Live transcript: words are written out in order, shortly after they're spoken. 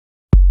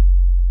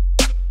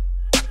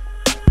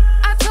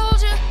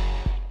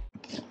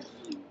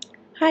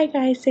Hi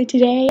guys, so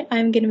today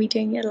I'm going to be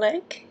doing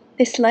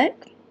this look.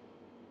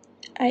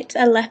 It's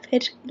a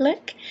leopard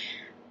look,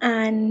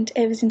 and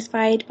it was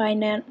inspired by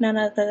none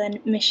other than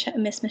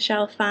Miss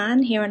Michele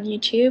Phan here on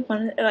YouTube,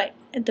 one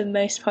of the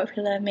most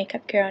popular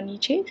makeup girl on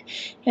YouTube.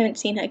 If you haven't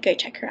seen her, go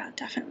check her out,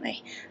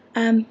 definitely.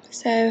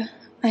 So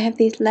I have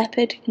these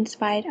leopard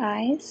inspired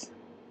eyes,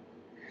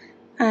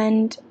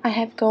 and I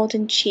have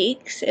golden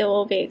cheeks. It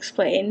will be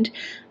explained.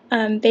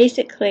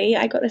 Basically,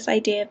 I got this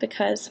idea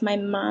because my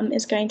mum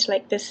is going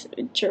to this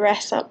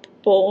dress up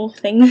ball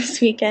thing this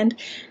weekend,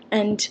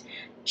 and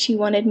she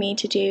wanted me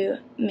to do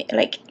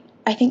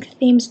I think the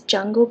theme's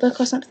Jungle Book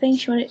or something.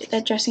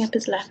 They're dressing up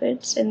as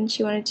leopards, and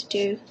she wanted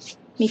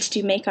me to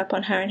do makeup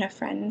on her and her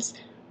friends,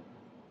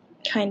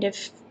 kind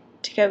of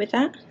to go with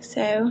that.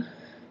 So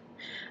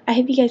I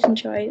hope you guys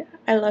enjoyed.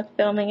 I love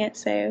filming it,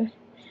 so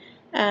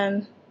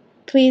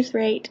please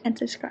rate and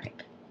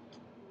subscribe.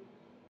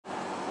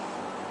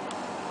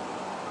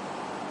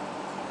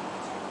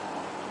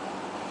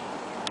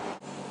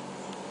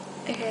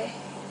 Okay,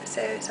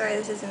 so sorry,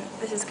 this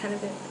is kind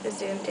of as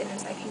zoomed in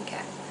as I can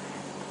get,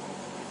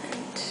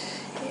 and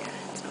yeah,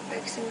 it's not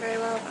focusing very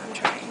well, but I'm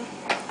trying.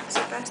 So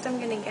first I'm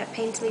going to get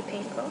Painterly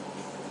Paintball.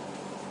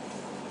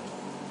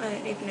 I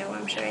don't even know why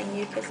I'm showing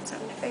you because it's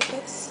not going to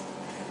focus.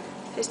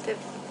 Just a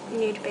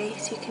nude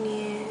base. You can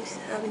use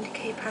Urban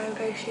Decay Prime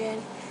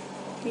Potion,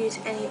 use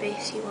any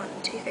base you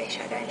want, Too Faced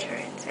Shadow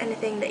Insurance,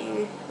 anything that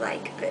you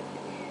like, but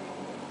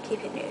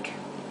keep it nude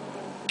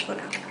for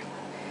now.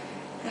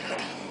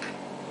 Okay.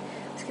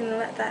 Just going to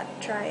let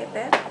that dry a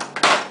bit,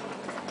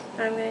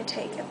 and I'm going to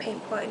take a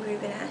paint pot in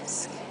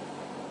Rubenesque.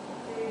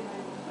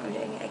 I'm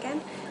doing it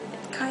again.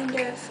 It's kind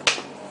of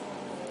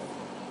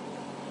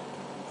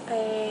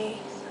a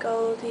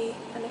goldy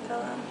kind of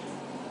colour.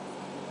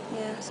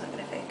 Yeah, it's not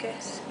going to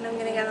focus. And I'm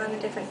going to get on a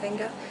different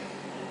finger.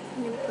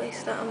 I'm going to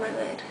place that on my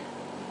lid.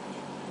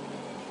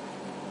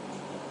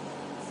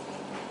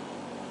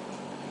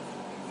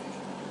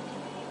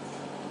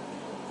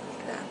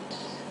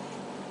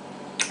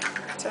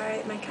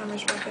 Sorry, my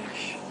camera's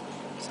rubbish.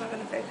 It's not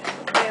going to focus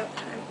all the way all the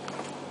time.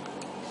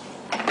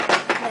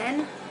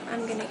 Then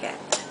I'm going to get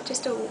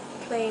just a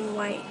plain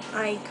white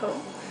eye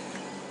kohl.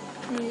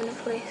 And I'm going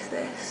to place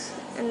this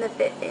in the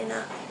bit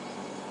inner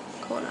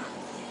corner,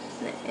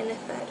 in the inner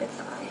third of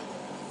the eye.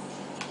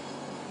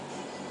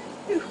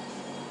 Ooh.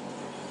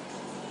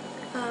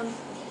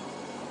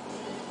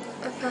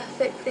 A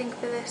perfect thing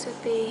for this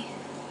would be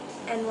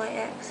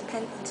NYX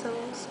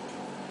pencils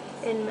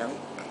in milk,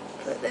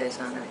 but those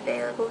aren't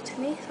available to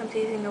me, so I'm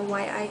using a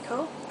white eye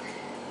kohl.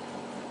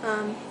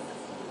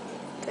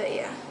 But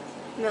yeah,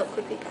 milk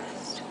would be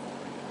best.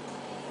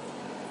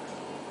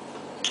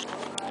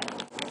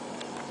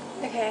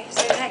 Okay,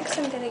 so next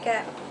I'm going to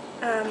get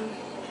an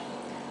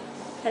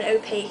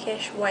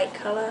opaque-ish white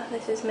colour.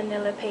 This is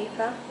manila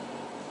paper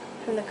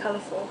from the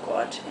Colourful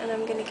Quad, and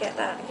I'm going to get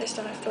that just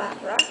on a flat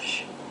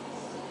brush,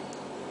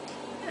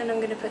 and I'm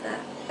going to put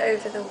that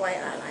over the white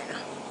eyeliner.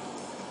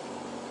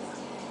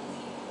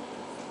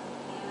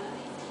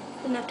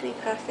 Doesn't have to be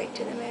perfect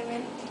at the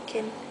moment, you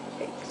can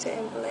fix it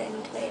and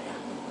blend later.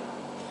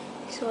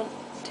 Just want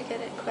to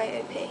get it quite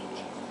opaque,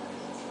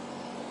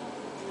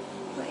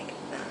 like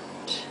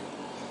that.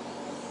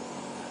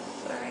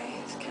 Sorry,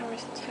 this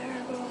camera's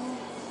terrible.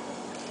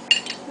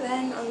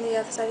 Then on the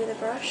other side of the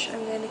brush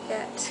I'm going to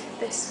get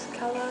this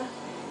colour.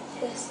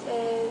 This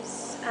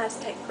is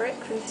Aztec Brick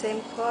from the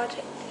same quad.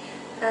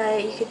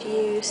 You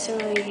could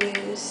similarly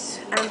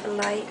use Amber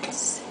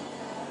Lights,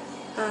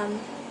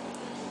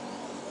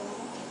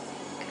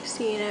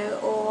 Casino,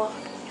 or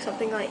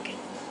something like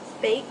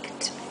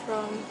Baked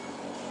from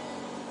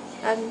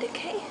Urban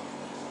Decay.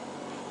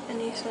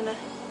 And you just want to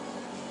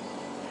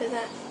put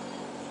that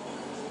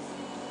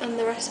on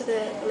the rest of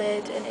the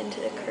lid and into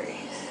the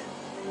crease.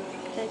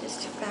 And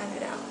just fan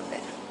it out a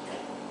bit,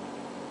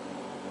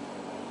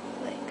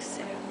 like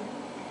so.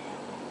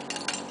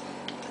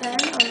 Then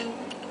on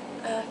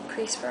a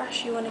crease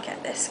brush you want to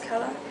get this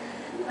colour.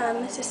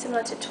 This is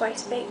similar to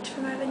Twice Baked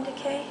from Urban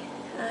Decay.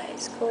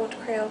 It's called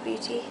Creole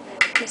Beauty,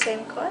 the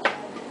same quad.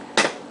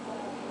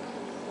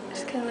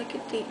 It's kind of like a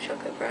deep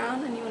chocolate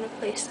brown, and you want to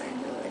place that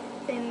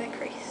in the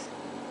crease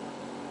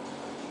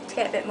to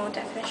get a bit more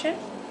definition.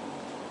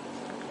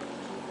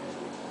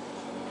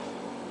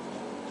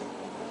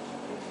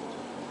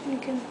 You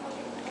can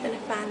kind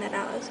of fan that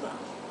out as well,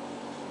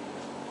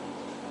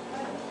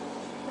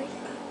 like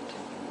that.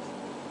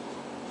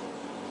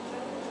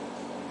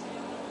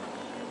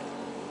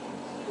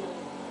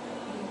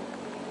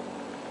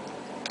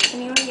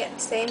 And you want to get the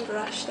same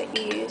brush that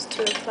you used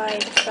to apply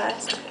the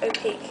first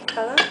opaque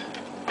colour,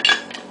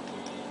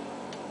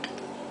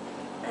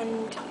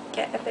 and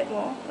get a bit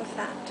more of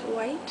that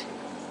white,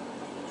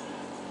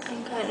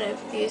 and kind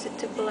of use it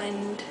to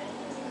blend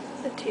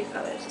the two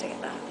colours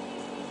together.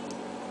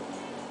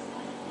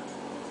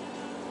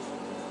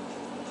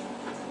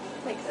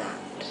 Like that.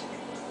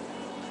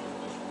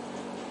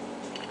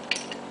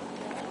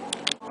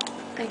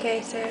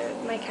 Okay, so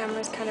my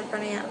camera's kind of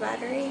running out of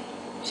battery,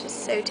 which is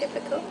so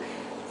typical.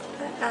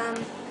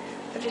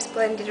 But I've just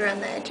blended around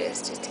the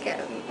edges just to get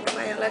a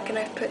final look, and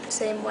I've put the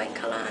same white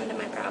colour under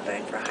my brow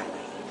bone for a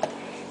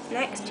highlight.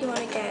 Next you want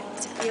to get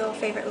your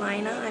favourite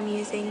liner. I'm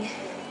using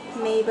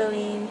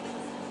Maybelline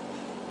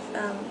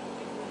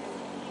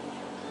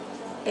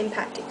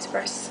Impact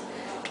Express.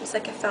 It's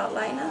like a felt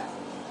liner,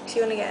 so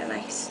you want to get a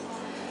nice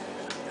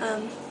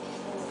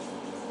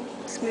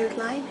smooth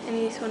line, and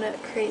you just want to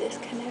create this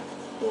kind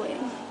of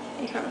wing.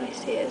 You can't really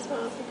see it as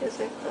well because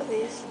I've got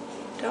these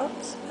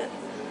dots, but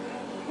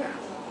yeah.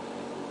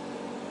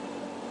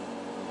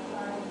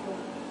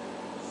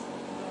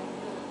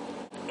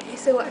 Okay,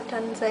 so what I've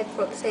done is I've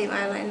brought the same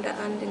eyeliner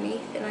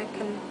underneath and I've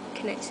kind of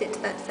connected it to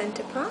that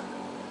centre part,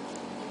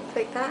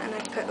 like that, and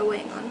I've put a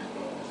wing on.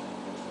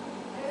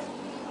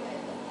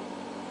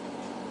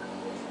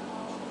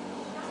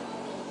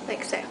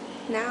 Like so.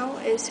 Now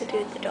is to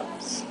do the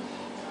dots.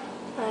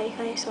 You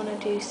kind of just want to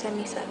do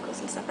semicircles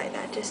and stuff like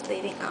that, just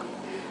leading up.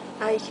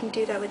 You can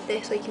do that with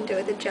this, or you can do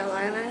it with a gel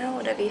eyeliner,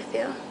 whatever you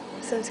feel.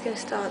 So I'm just going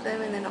to start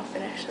them and then I'll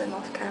finish them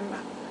off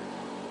camera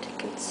to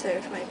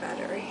conserve my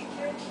battery.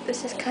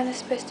 This is kind of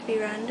supposed to be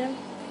random.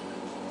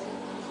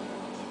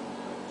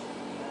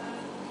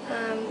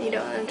 You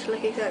don't want them to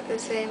look exactly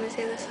the same as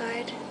the other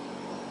side.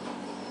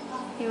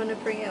 You want to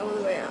bring it all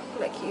the way up,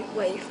 like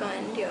where you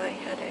find your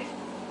eyeshadow.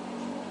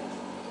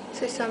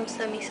 So some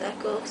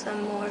semicircle,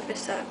 some more of a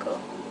circle.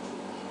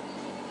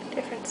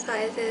 Different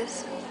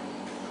sizes.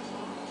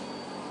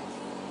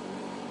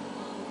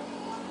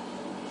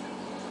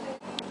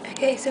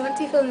 Okay, so once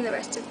you fill in the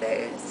rest of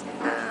those,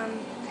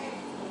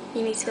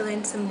 you need to fill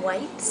in some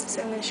whites.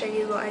 So I'm going to show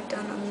you what I've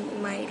done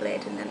on my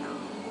lid and then I'll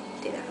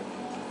do that.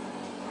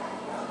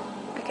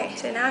 Okay,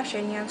 so now I've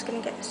shown you, I'm just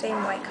going to get the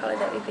same white colour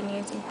that we've been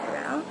using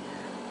throughout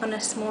on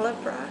a smaller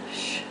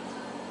brush,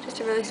 just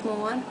a really small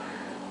one,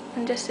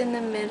 and just in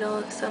the middle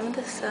of some of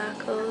the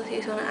circles you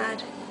just want to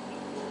add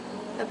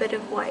a bit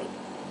of white.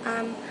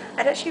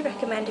 I'd actually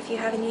recommend, if you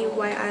have any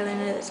white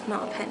eyeliner that's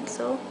not a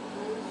pencil,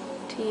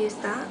 to use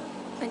that.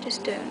 I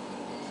just don't.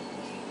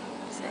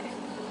 So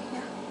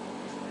yeah,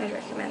 I'd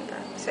recommend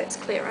that, so it's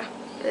clearer.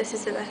 But this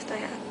is the best I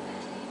have.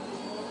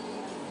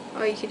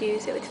 Or you could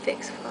use it with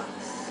fixed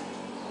gloss.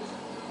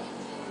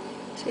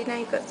 So now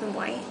you've got some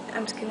white,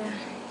 I'm just going to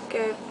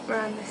go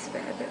around this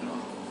bit a bit more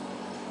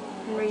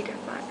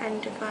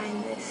and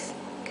define this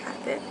cat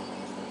bit.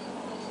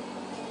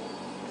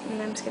 And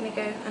I'm just going to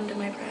go under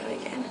my brow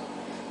again.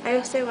 I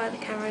also, while the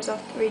camera is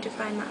off,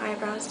 redefine my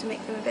eyebrows to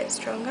make them a bit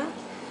stronger.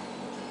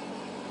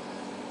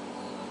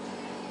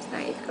 So now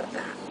you've got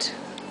that.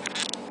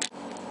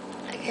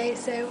 Okay,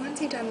 so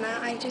once you've done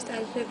that, I just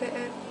added a bit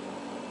of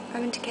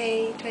Urban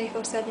Decay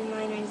 24/7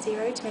 liner in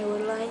 0 to my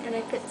waterline, and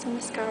I put some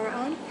mascara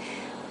on.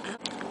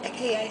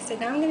 Okay guys, so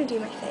now I'm going to do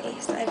my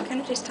face. I've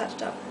kind of just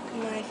touched up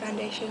my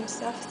foundation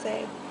stuff,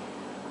 so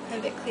I'm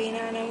a bit cleaner,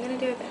 and I'm going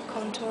to do a bit of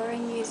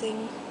contouring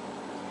using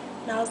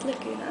Nars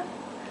Laguna.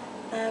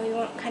 We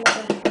want kind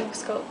of a more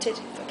sculpted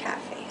for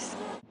cat face.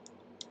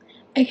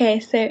 Okay,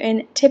 so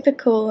in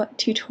typical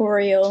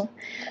tutorial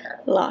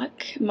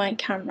luck, my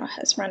camera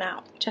has run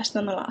out just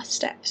on the last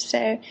step.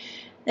 So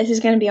this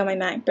is going to be on my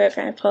MacBook,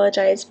 I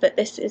apologise, but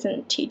this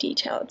isn't too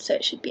detailed, so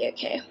it should be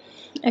okay.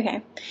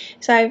 Okay,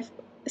 so I've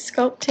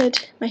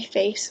sculpted my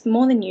face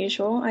more than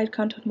usual. I've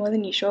contoured more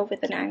than usual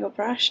with an angle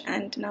brush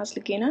and Nars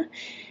Laguna,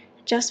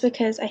 just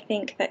because I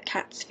think that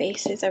cats'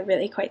 faces are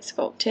really quite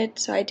sculpted.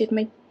 So I did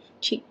my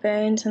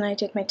cheekbones and I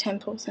did my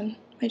temples and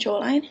my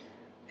jawline.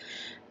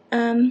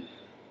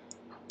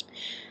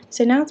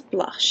 So now it's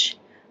blush,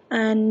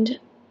 and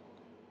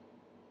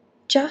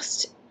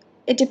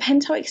it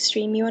depends how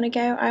extreme you want to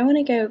go. I want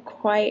to go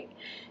quite,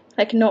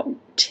 like, not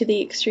to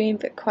the extreme,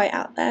 but quite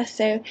out there.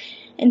 So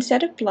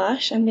instead of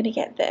blush, I'm going to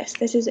get this.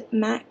 This is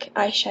MAC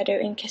eyeshadow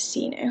in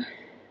Casino.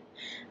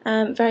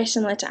 Very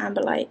similar to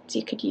Amber Lights.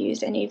 You could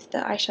use any of the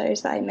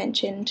eyeshadows that I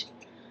mentioned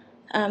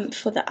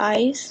for the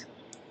eyes.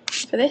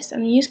 For this,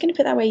 I'm just going to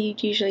put that where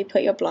you'd usually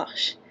put your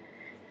blush.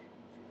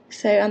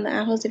 So on the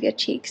apples of your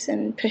cheeks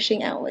and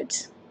pushing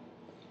outwards.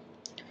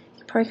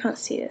 You probably can't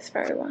see this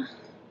very well.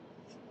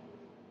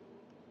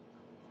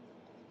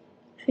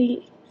 So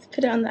you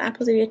put it on the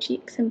apples of your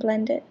cheeks and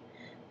blend it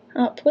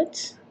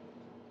upwards.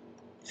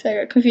 So I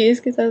got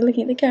confused because I was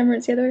looking at the camera,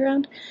 it's the other way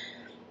around.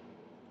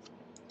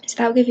 So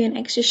that will give you an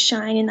extra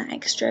shine and that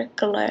extra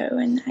glow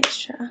and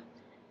extra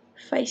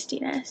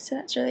feistiness, so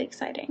that's really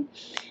exciting.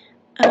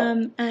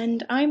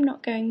 And I'm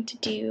not going to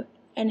do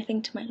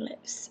anything to my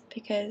lips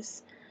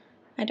because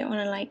I don't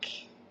want to,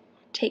 like,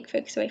 take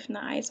focus away from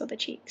the eyes or the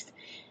cheeks.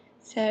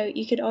 So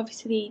you could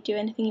obviously do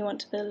anything you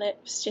want to the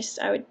lips, just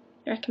I would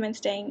recommend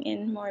staying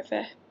in more of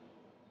a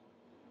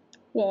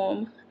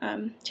warm,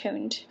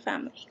 toned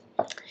family.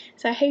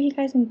 So I hope you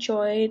guys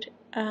enjoyed.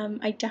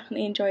 I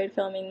definitely enjoyed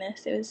filming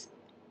this. It was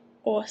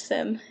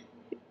awesome,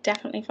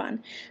 definitely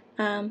fun.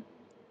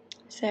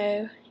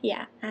 So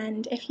yeah,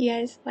 and if you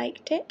guys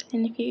liked it,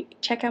 and if you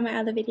check out my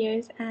other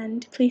videos,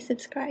 and please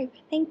subscribe.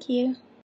 Thank you.